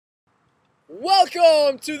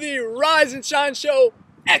Welcome to the Rise and Shine Show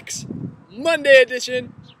X Monday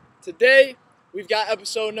edition. Today, we've got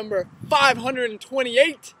episode number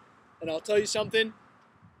 528, and I'll tell you something,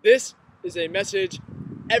 this is a message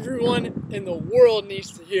everyone in the world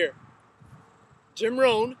needs to hear. Jim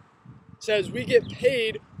Rohn says we get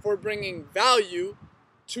paid for bringing value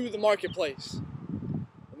to the marketplace.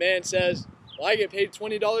 The man says, well, I get paid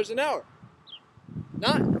 $20 an hour.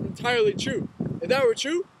 Not entirely true. If that were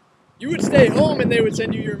true, you would stay home and they would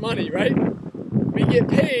send you your money, right? We get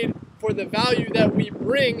paid for the value that we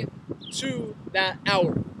bring to that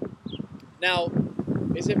hour. Now,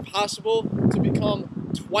 is it possible to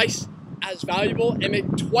become twice as valuable and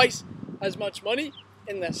make twice as much money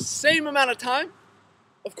in the same amount of time?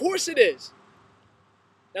 Of course it is.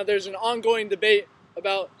 Now, there's an ongoing debate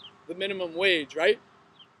about the minimum wage, right?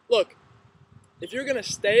 Look, if you're going to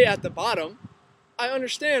stay at the bottom, I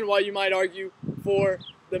understand why you might argue for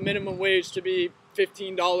the minimum wage to be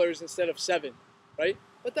 $15 instead of $7, right?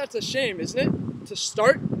 But that's a shame, isn't it? To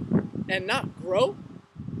start and not grow?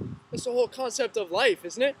 That's the whole concept of life,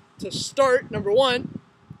 isn't it? To start, number one,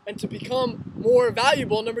 and to become more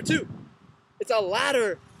valuable, number two. It's a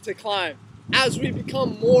ladder to climb. As we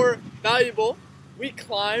become more valuable, we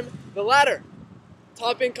climb the ladder.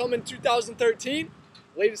 Top income in 2013,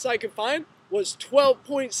 latest I could find, was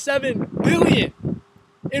 $12.7 billion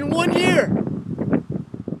in 1 year.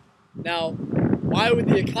 Now, why would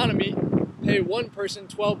the economy pay one person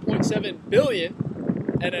 $12.7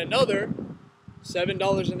 billion and another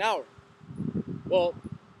 $7 an hour? Well,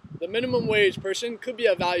 the minimum wage person could be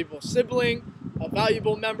a valuable sibling, a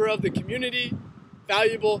valuable member of the community,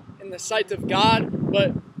 valuable in the sight of God,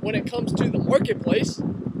 but when it comes to the marketplace,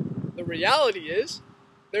 the reality is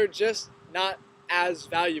they're just not as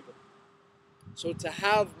valuable. So to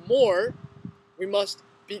have more, we must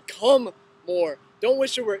become more. Don't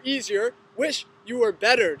wish it were easier, wish you were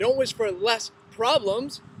better. Don't wish for less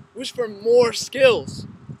problems, wish for more skills.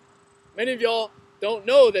 Many of y'all don't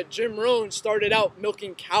know that Jim Rohn started out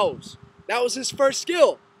milking cows. That was his first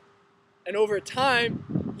skill. And over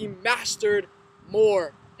time, he mastered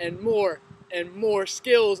more and more and more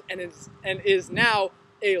skills and is now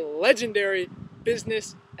a legendary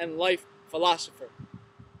business and life philosopher.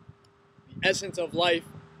 The essence of life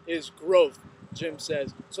is growth, Jim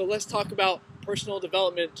says. So let's talk about personal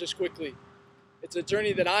development just quickly. It's a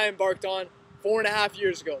journey that I embarked on 4.5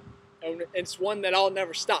 years ago, and it's one that I'll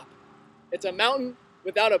never stop. It's a mountain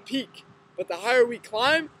without a peak, but the higher we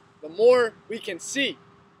climb, the more we can see.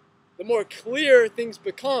 The more clear things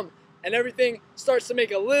become, and everything starts to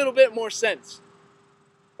make a little bit more sense.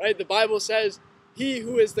 Right? The Bible says, "He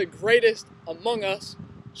who is the greatest among us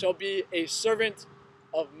shall be a servant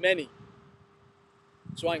of many."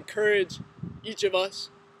 So I encourage each of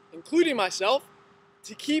us, including myself,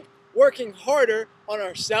 to keep working harder on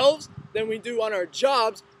ourselves than we do on our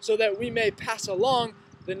jobs so that we may pass along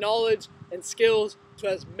the knowledge and skills to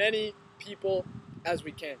as many people as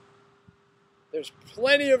we can. There's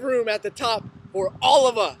plenty of room at the top for all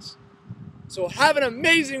of us. So have an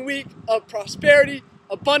amazing week of prosperity,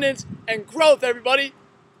 abundance, and growth, everybody.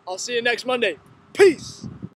 I'll see you next Monday. Peace.